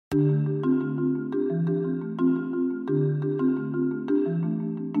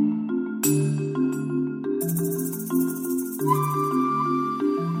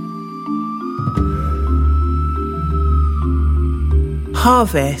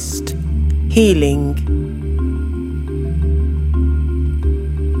harvest, healing.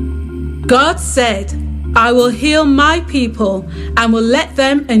 God said, I will heal my people and will let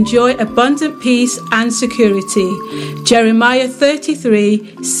them enjoy abundant peace and security. Jeremiah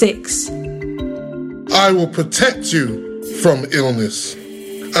 33:6. I will protect you from illness,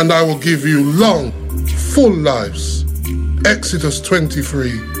 and I will give you long, full lives. Exodus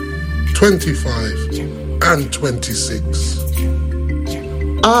 23:25 and 26.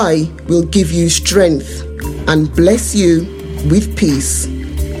 I will give you strength and bless you with peace.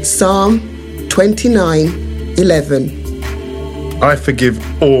 Psalm 29:11. I forgive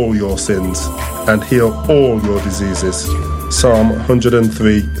all your sins and heal all your diseases. Psalm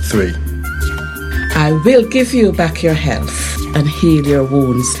 103:3. I will give you back your health and heal your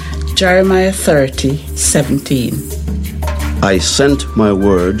wounds. Jeremiah 30:17. I sent my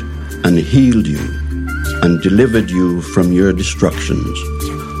word and healed you and delivered you from your destructions.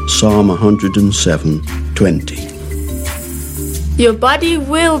 Psalm 107:20. Your body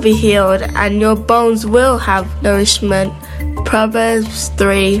will be healed and your bones will have nourishment. Proverbs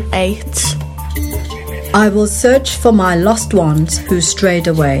 3:8. I will search for my lost ones who strayed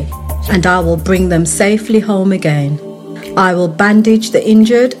away, and I will bring them safely home again. I will bandage the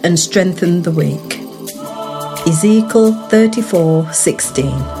injured and strengthen the weak. Ezekiel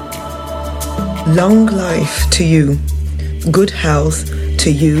 34:16. Long life to you, good health to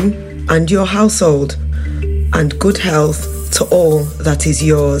you and your household, and good health to all that is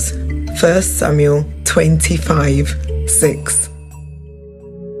yours. 1 Samuel 25:6.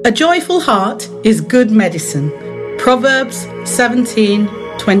 A joyful heart is good medicine. Proverbs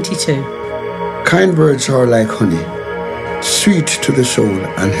 17:22. Kind words are like honey, sweet to the soul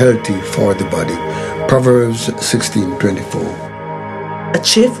and healthy for the body. Proverbs 16:24. A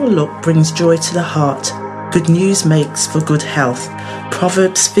cheerful look brings joy to the heart. Good news makes for good health.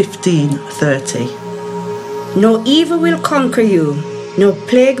 Proverbs 15:30. No evil will conquer you, no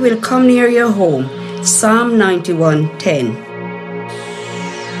plague will come near your home. Psalm 91:10.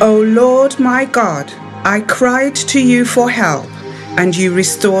 O Lord my God, I cried to you for help, and you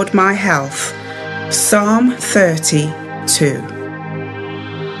restored my health. Psalm 30:2.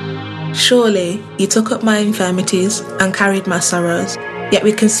 Surely you took up my infirmities and carried my sorrows, yet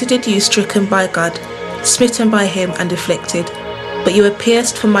we considered you stricken by God, smitten by him and afflicted. But you were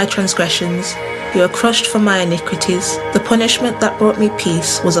pierced for my transgressions, you were crushed for my iniquities. The punishment that brought me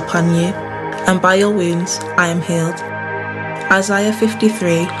peace was upon you, and by your wounds I am healed. Isaiah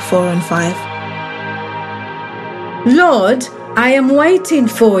 53:4 and 5. Lord, I am waiting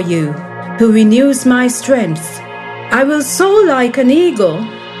for you, who renews my strength. I will soar like an eagle.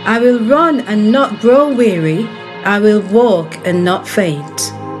 I will run and not grow weary. I will walk and not faint.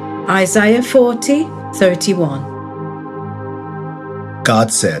 Isaiah 40:31. God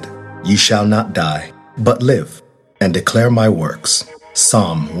said, "You shall not die, but live, and declare my works."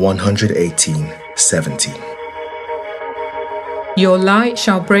 Psalm 118:17. Your light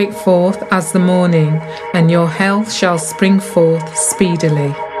shall break forth as the morning, and your health shall spring forth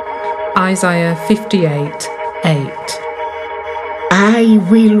speedily. Isaiah 58:8. I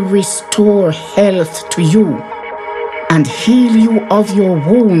will restore health to you and heal you of your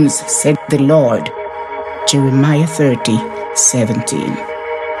wounds, said the Lord. Jeremiah 30:17.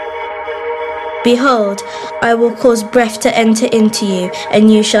 Behold, I will cause breath to enter into you, and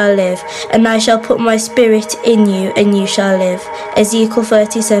you shall live, and I shall put my spirit in you, and you shall live. Ezekiel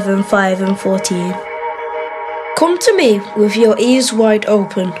 37:5 and 14. Come to me with your ears wide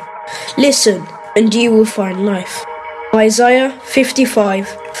open. Listen, and you will find life. Isaiah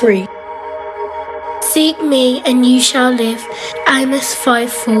 55:3. Seek me, and you shall live. Amos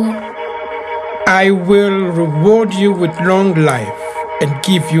 5:4. I will reward you with long life and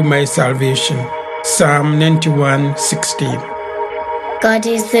give you my salvation. Psalm 91:16. God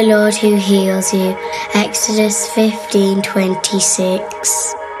is the Lord who heals you. Exodus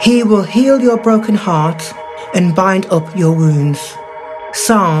 15:26. He will heal your broken heart and bind up your wounds.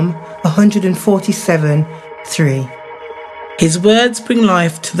 Psalm 147:3. His words bring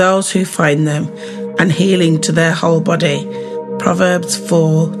life to those who find them, and healing to their whole body. Proverbs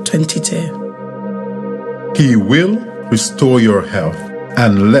 4:22. He will restore your health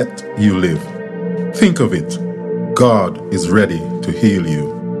and let you live. Think of it. God is ready to heal you.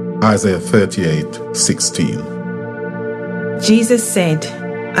 Isaiah 38:16. Jesus said,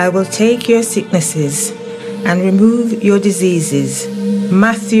 "I will take your sicknesses and remove your diseases."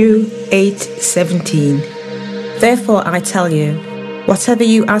 Matthew 8:17. Therefore I tell you, whatever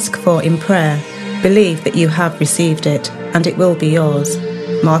you ask for in prayer, believe that you have received it, and it will be yours.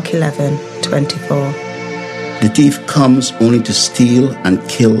 Mark 11:24. The thief comes only to steal and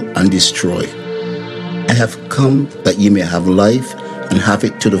kill and destroy. I have come that ye may have life and have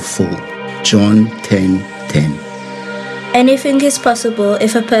it to the full. John 10:10. Anything is possible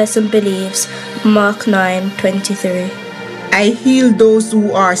if a person believes. Mark 9:23. I heal those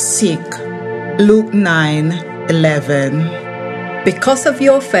who are sick. Luke 9:11. Because of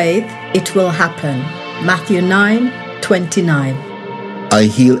your faith, it will happen. Matthew 9:29. I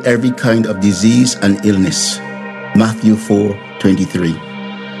heal every kind of disease and illness. Matthew 4:23.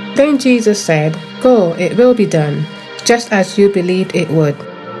 Then Jesus said, Go, it will be done, just as you believed it would.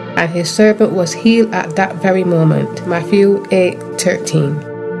 And his servant was healed at that very moment. Matthew 8:13.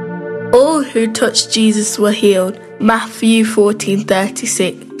 All who touched Jesus were healed. Matthew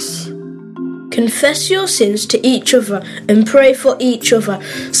 14:36. Confess your sins to each other and pray for each other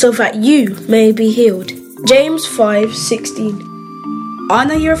so that you may be healed. James 5:16.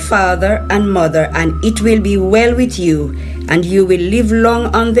 Honor your father and mother, and it will be well with you, and you will live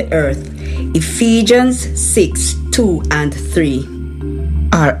long on the earth. Ephesians 6:2-3.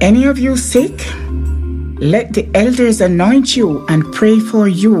 Are any of you sick? Let the elders anoint you and pray for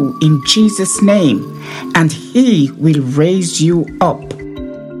you in Jesus' name, and he will raise you up.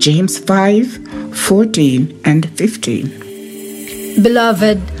 James 5:14-15.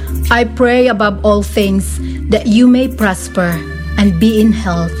 Beloved, I pray above all things that you may prosper and be in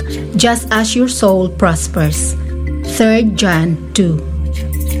health, just as your soul prospers. 3 John 2.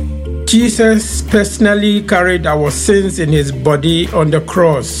 Jesus personally carried our sins in his body on the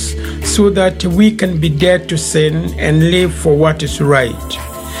cross so that we can be dead to sin and live for what is right.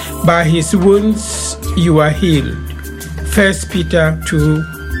 By his wounds you are healed. 1 Peter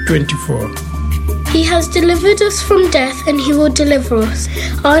 2:24. He has delivered us from death, and he will deliver us.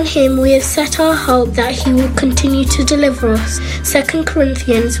 On him we have set our hope that he will continue to deliver us. 2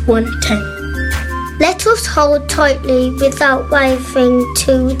 Corinthians 1:10. Let us hold tightly without wavering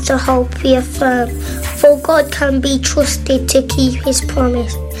to the hope we affirm, for God can be trusted to keep his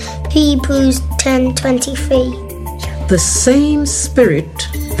promise. Hebrews 10:23. The same Spirit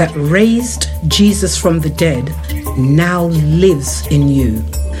that raised Jesus from the dead now lives in you,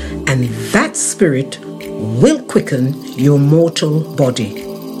 and that Spirit will quicken your mortal body.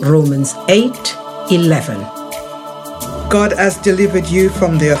 Romans 8:11. God has delivered you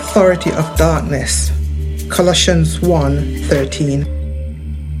from the authority of darkness. Colossians 1:13.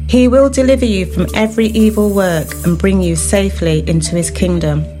 He will deliver you from every evil work and bring you safely into his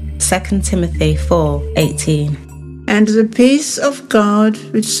kingdom. 2 Timothy 4:18. And the peace of God,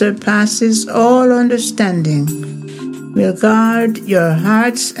 which surpasses all understanding, will guard your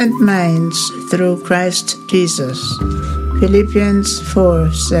hearts and minds through Christ Jesus. Philippians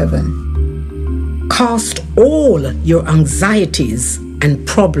 4:7. Cast all your anxieties and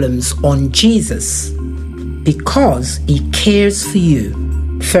problems on Jesus, because he cares for you.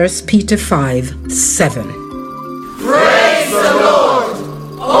 1 Peter 5:7. Praise the Lord,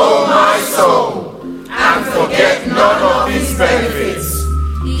 O my soul, and forget none of his benefits.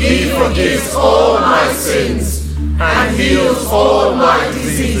 He forgives all my sins and heals all my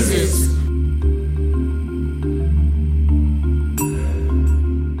diseases.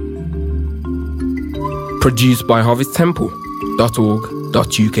 Produced by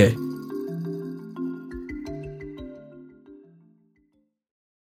harvesttemple.org.uk.